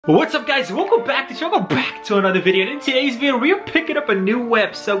What's up, guys? Welcome back to another video. And in today's video, we are picking up a new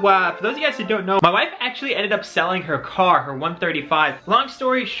whip. So for those of you guys who don't know, my wife actually ended up selling her car, her 135. Long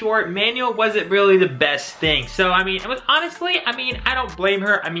story short, manual wasn't really the best thing. So I mean, honestly, I don't blame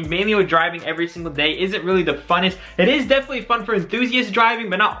her. I mean, manual driving every single day isn't really the funnest. It is definitely fun for enthusiast driving,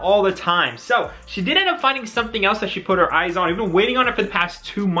 but not all the time. So she did end up finding something else that she put her eyes on. We've been waiting on it for the past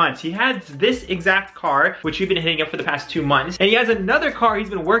 2 months. He has this exact car, which we've been hitting up for the past 2 months, and he has another car he's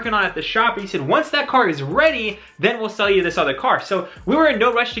been working on at the shop. He said once that car is ready, then we'll sell you this other car. So we were in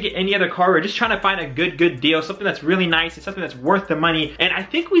no rush to get any other car. We're just trying to find a good deal, something that's really nice and something that's worth the money. And I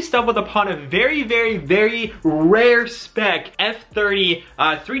think we stumbled upon a very rare spec F30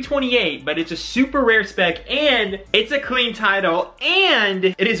 328, but it's a super rare spec and it's a clean title and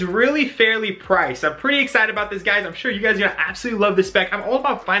it is really fairly priced. I'm pretty excited about this, guys. I'm sure you guys are gonna absolutely love this spec. I'm all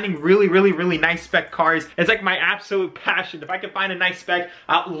about finding really nice spec cars. It's like my absolute passion. If I can find a nice spec,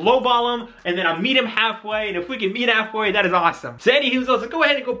 I'll lowball him and then I'll meet him halfway, and if we can meet halfway, that is awesome. So anywho, let's go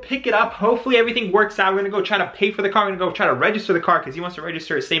ahead and go pick it up. Hopefully everything works out. We're gonna go try to pay for the car. We're gonna go try to register the car because he wants to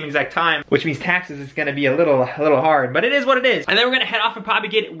register at the same exact time, which means taxes is gonna be a little hard, but it is what it is. And then we're gonna head off and probably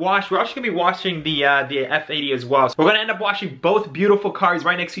get it washed. We're also gonna be washing the F80 as well. So we're gonna end up washing both beautiful cars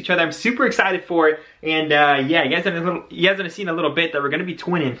right next to each other. I'm super excited for it. And yeah, you guys have seen a little bit that we're gonna be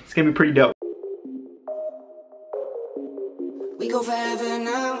twinning. It's gonna be pretty dope. We go forever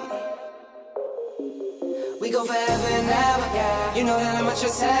now. We go forever and ever, yeah. You know that I'm at your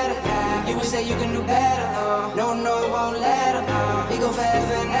center, yeah. You wish that you can do better, no, won't let her, We go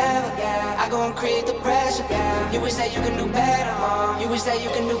forever and ever, yeah. I go and create the pressure, yeah. You wish that you can do better, You wish that you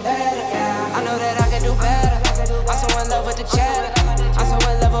can do better, yeah. I know that I can do better. I'm so in love with the cheddar. I'm so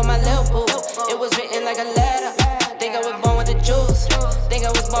in love with my little boo. It was written like a letter. Think I was born with the juice. Think I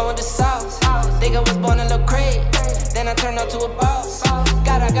was born with the sauce. Think I was born a little crazy. Then I turned out to a boss.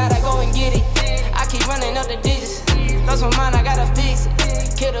 Gotta go and get it. I keep running up the digits. Lost my mind, I gotta fix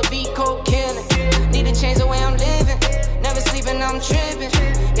it. Kill the beat, cold killing. Need to change the way I'm living. Never sleeping, I'm tripping.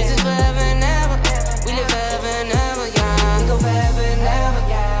 This is forever and ever. We live forever and ever, yeah. We go forever and ever,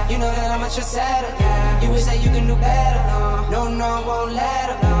 yeah. You know that I'm at your center, yeah. You wish that you can do better, no, won't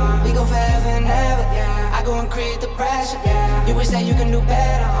let her, We go forever and ever, yeah. I go and create the pressure, yeah. You wish that you can do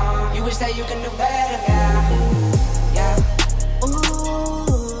better, You wish that you can do better, yeah. Yeah.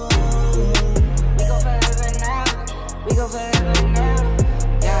 Ooh. We go forever now,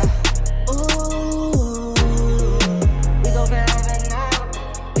 yeah. Ooh, we go forever now.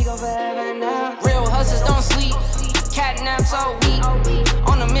 We go forever now. Real hustlers don't sleep. Cat naps all week.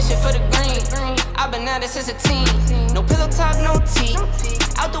 On a mission for the green. I've been at it since a teen. No pillow talk, no tea.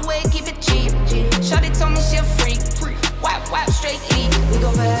 Out the way, keep it cheap. Shawty told me she a freak. Wap, straight E. We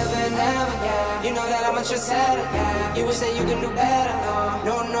go forever and ever, yeah. You know that I'm at your center, yeah. You wish that you can do better,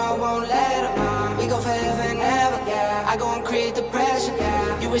 no, won't let her, We go forever and ever, yeah. I go and create the pressure,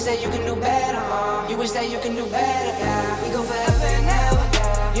 yeah. You wish that you can do better, You wish that you can do better, yeah. We go forever and ever,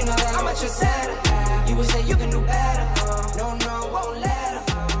 yeah. You know that I'm at your center, yeah. You wish that you can do better, no, won't let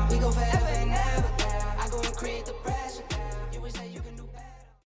her, We go forever and ever, yeah. I go and create the pressure, yeah. You wish that you can do better.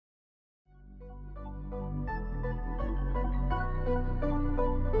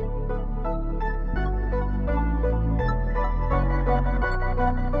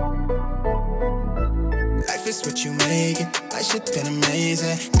 Life is what you make it. My shit been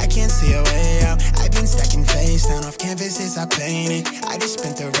amazing. I can't see a way out. I've been stacking face down off canvases I painted. I just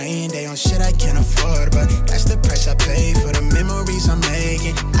spent the rain day on shit I can't afford, but that's the price I pay for the memories I'm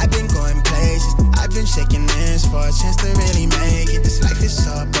making. I've been going places. I've been shaking hands for a chance to really make it. This life is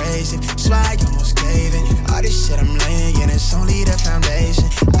so abrasive. Swag almost gave it. All this shit I'm laying, it's only the foundation.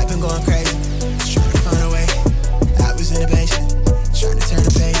 I've been going crazy, just trying to find a way. I was in the basement, trying to turn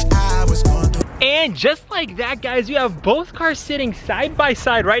the page. I was going through. And just like that, guys, you have both cars sitting side by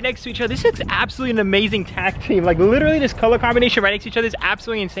side right next to each other. This is absolutely an amazing tag team. Like literally this color combination right next to each other is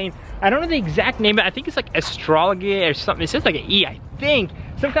absolutely insane. I don't know the exact name, but I think it's like astrology or something. It says like an E, I think.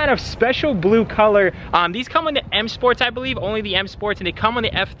 Some kind of special blue color. These come on the M Sports, I believe, only the M Sports, and they come on the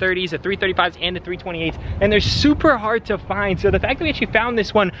F30s, the 335s, and the 328s, and they're super hard to find. So the fact that we actually found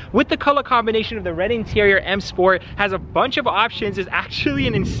this one with the color combination of the red interior M Sport, has a bunch of options, is actually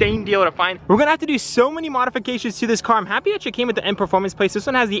an insane deal to find. We're gonna have to do so many modifications to this car. I'm happy that it came with the M Performance plates. This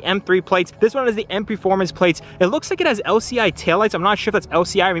one has the M3 plates. This one has the M Performance plates. It looks like it has LCI taillights. I'm not sure if that's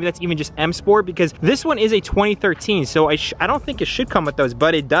LCI or maybe that's even just M Sport, because this one is a 2013, so I don't think it should come with those, but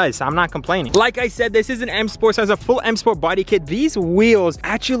but it does. I'm not complaining. Like I said, this is an M Sport, so it has a full M Sport body kit. These wheels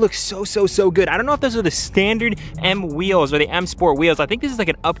actually look so good. I don't know if those are the standard M wheels or the M Sport wheels. I think this is like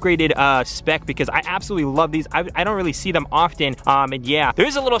an upgraded spec because I absolutely love these. I don't really see them often. And yeah,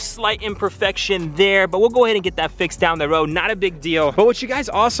 there's a little slight imperfection there, but we'll go ahead and get that fixed down the road. Not a big deal. But what you guys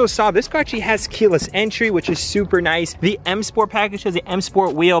also saw, this car actually has keyless entry, which is super nice. The M Sport package has the M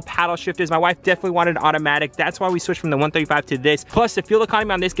Sport wheel, paddle shifters. My wife definitely wanted automatic. That's why we switched from the 135 to this. Plus, the fuel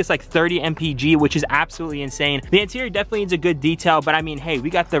economy on this gets like 30 mpg, which is absolutely insane. The interior definitely needs a good detail, but I mean, hey,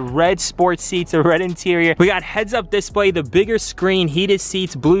 we got the red sports seats, the red interior. We got heads-up display, the bigger screen, heated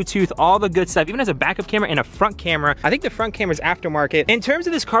seats, Bluetooth, all the good stuff. Even has a backup camera and a front camera. I think the front camera is aftermarket. In terms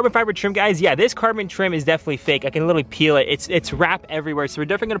of this carbon fiber trim, guys, yeah, this carbon trim is definitely fake. I can literally peel it. It's wrapped everywhere. So we're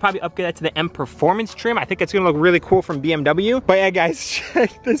definitely gonna probably upgrade that to the M Performance trim. I think it's gonna look really cool from BMW. But yeah, guys,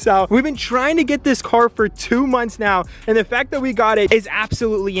 check this out. We've been trying to get this car for 2 months now, and the fact that we got it is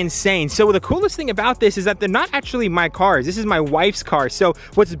absolutely insane. So the coolest thing about this is that they're not actually my cars. This is my wife's car. So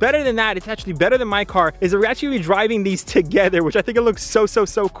what's better than that, it's actually better than my car, is that we're actually driving these together, which I think it looks so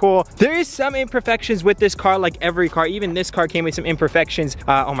cool. There is some imperfections with this car, like every car. Even this car came with some imperfections.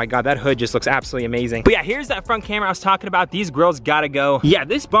 Oh my God, that hood just looks absolutely amazing. But yeah, here's that front camera I was talking about. These grills gotta go. Yeah,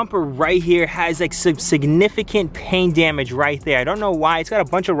 this bumper right here has like some significant paint damage right there. I don't know why. It's got a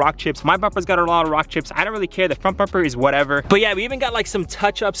bunch of rock chips. My bumper's got a lot of rock chips. I don't really care. The front bumper is whatever. But yeah, we even got like some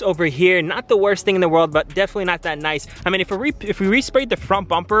touch-ups over here. Not the worst thing in the world, but definitely not that nice. I mean, if we resprayed the front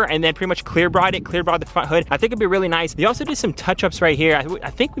bumper and then pretty much clear bride the front hood, I think it'd be really nice. They also did some touch-ups right here. I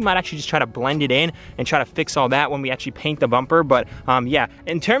think we might actually just try to blend it in and try to fix all that when we actually paint the bumper. But yeah,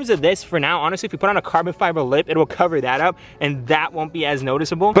 in terms of this, for now, honestly, if we put on a carbon fiber lip, it will cover that up and that won't be as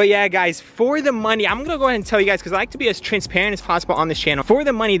noticeable. But yeah, guys, for the money, I'm gonna go ahead and tell you guys, because I like to be as transparent as possible on this channel. For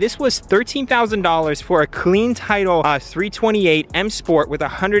the money, this was $13,000 for a clean title 328 M Sport with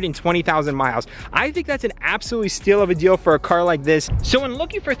 120,000 miles. I think that's an absolutely steal of a deal for a car like this. So when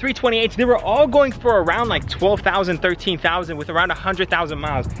looking for 328s, they were all going for around like 12,000, 13,000 with around 100,000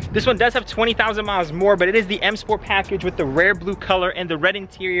 miles. This one does have 20,000 miles more, but it is the M Sport package with the rare blue color and the red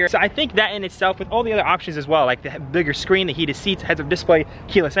interior. So I think that in itself, with all the other options as well, like the bigger screen, the heated seats, heads-up display,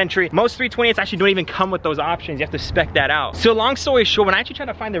 keyless entry, most 328s actually don't even come with those options. You have to spec that out. So long story short, when I actually tried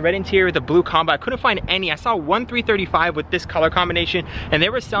to find the red interior with the blue combo, I couldn't find any. I saw one 335 with this color combination, and they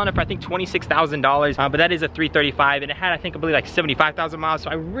were selling it for I think $26,000, but that is a 335, and it had I think I believe like 75,000 miles. So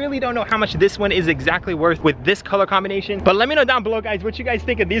I really don't know how much this one is exactly worth with this color combination. But let me know down below, guys, what you guys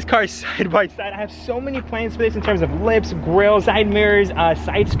think of these cars side by side. I have so many plans for this in terms of lips, grills, side mirrors,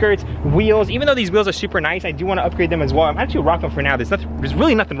 side skirts, wheels. Even though these wheels are super nice, I do want to upgrade them as well. I'm actually rocking them for now. There's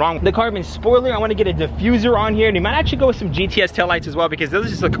really nothing wrong with the carbon spoiler. I want to get a diffuser on here, and you might actually go with some GTS taillights as well, because those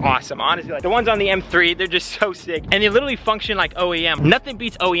just look awesome. Honestly, like the ones on the M3, they're just so sick, and they literally function like OEM. Nothing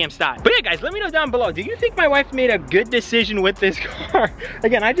beats OEM style. But yeah, guys, let me know down below. Do you think my wife made a good decision with this car?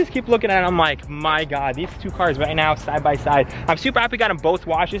 Again, I just keep looking at it. I'm like, my God, these two cars right now side by side. I'm super happy we got them both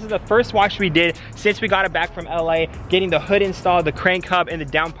washed. This is the first wash we did since we got it back from LA, getting the hood installed, the crank hub, and the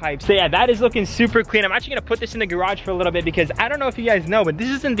downpipes. So yeah, that is looking super clean. I'm actually gonna put this in the garage for a little bit, because I don't know if you guys know, but this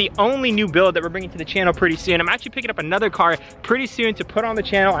isn't the only new build that we're bringing to the channel pretty soon. I'm actually picking up another car pretty soon to put on the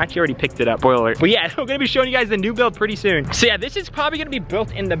channel. I actually already picked it up, spoiler alert. But yeah, we're gonna be showing you guys the new build pretty soon. So yeah, this is probably gonna be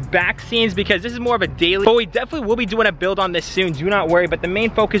built in the back scenes, because this is more of a daily, but we definitely will be doing a build on this soon, do not worry. But the main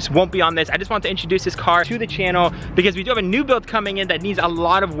focus won't be on this. I just want to introduce this car to the channel, because we do have a new build coming in that needs a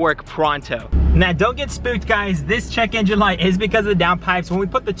lot of work pronto. Now, don't get spooked, guys. This check engine light is because of the downpipes. When we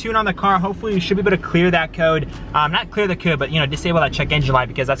put the tune on the car, hopefully we should be able to clear that code. Not clear the code, but, you know, disable that check engine light,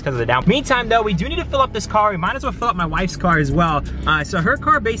 because that's because of the down. Meantime, though, we do need to fill up this car. We might as well fill up my wife's car as well. So her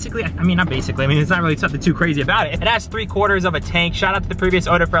car basically, I mean, not basically, I mean, it's not really something too crazy about it. It has 3/4 of a tank. Shout out to the previous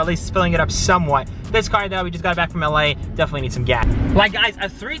owner for at least filling it up somewhat. This car, though, we just got it back from LA. Definitely need some gas. Like, guys, a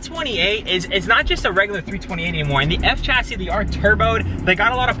 328 it's not just a regular 328 anymore. In the F chassis, they are turboed. They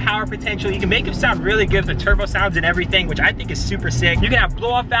got a lot of power potential. You can make them sound really good with the turbo sounds and everything, which I think is super sick. You can have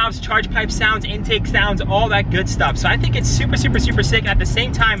blow-off valves, charge pipe sounds, intake sounds, all that good stuff. So I think it's super sick, and at the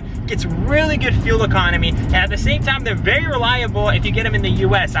same time, gets really good fuel economy. And at the same time, they're very reliable if you get them in the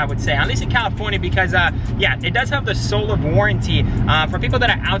US, I would say. At least in California, because yeah, it does have the soul of warranty. For people that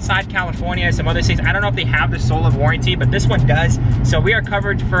are outside California, some other states, I don't know if they have the soul of warranty, but this one does. So we are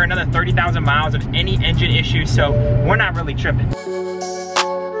covered for another 30,000 miles of any engine issues, so we're not really tripping.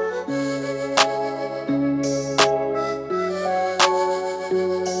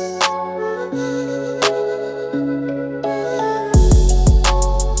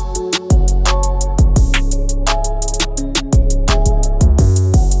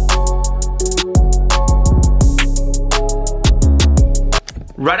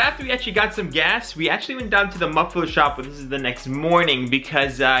 Right after we actually got some gas, we actually went down to the muffler shop, but this is the next morning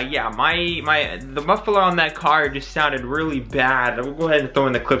because, yeah, the muffler on that car just sounded really bad. We'll go ahead and throw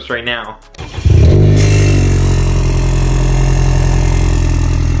in the clips right now.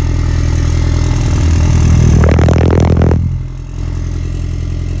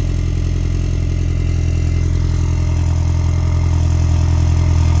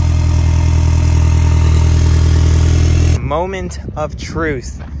 Moment of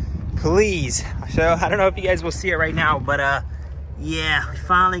truth, please. So I don't know if you guys will see it right now, but yeah, we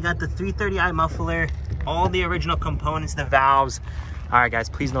finally got the 330i muffler, all the original components, the valves. All right, guys,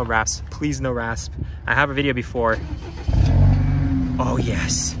 please no rasp, please no rasp. I have a video before. Oh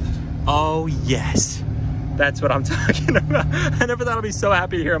yes, oh yes. That's what I'm talking about. I never thought I'd be so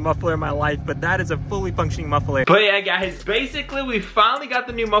happy to hear a muffler in my life, but that is a fully functioning muffler. But yeah, guys, basically we finally got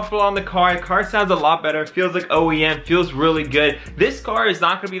the new muffler on the car. The car sounds a lot better. It feels like OEM, feels really good. This car is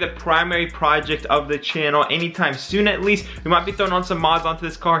not gonna be the primary project of the channel anytime soon, at least. We might be throwing on some mods onto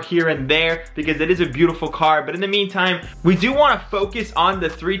this car here and there because it is a beautiful car. But in the meantime, we do wanna focus on the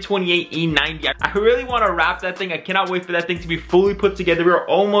 328e90. I really wanna wrap that thing. I cannot wait for that thing to be fully put together. We're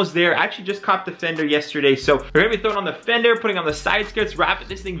almost there. I actually just copped the fender yesterday, so we're gonna be throwing on the fender, putting on the side skirts, wrapping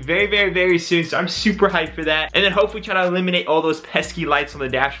this thing very, very, very soon. So I'm super hyped for that. And then hopefully try to eliminate all those pesky lights on the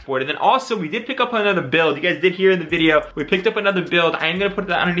dashboard. And then also we did pick up another build. You guys did hear in the video, we picked up another build. I am gonna put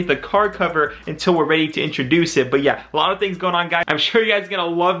that underneath the car cover until we're ready to introduce it. But yeah, a lot of things going on, guys. I'm sure you guys are gonna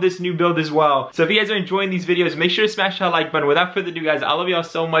love this new build as well. So if you guys are enjoying these videos, make sure to smash that like button. Without further ado, guys, I love y'all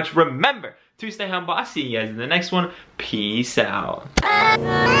so much. Remember to stay humble. I'll see you guys in the next one. Peace out.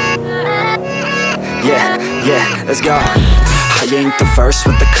 Yeah, let's go. I ain't the first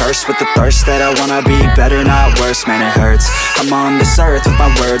with the curse, with the thirst that I wanna be better, not worse, man it hurts. I'm on this earth with my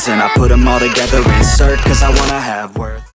words and I put them all together, insert, cause I wanna have worth.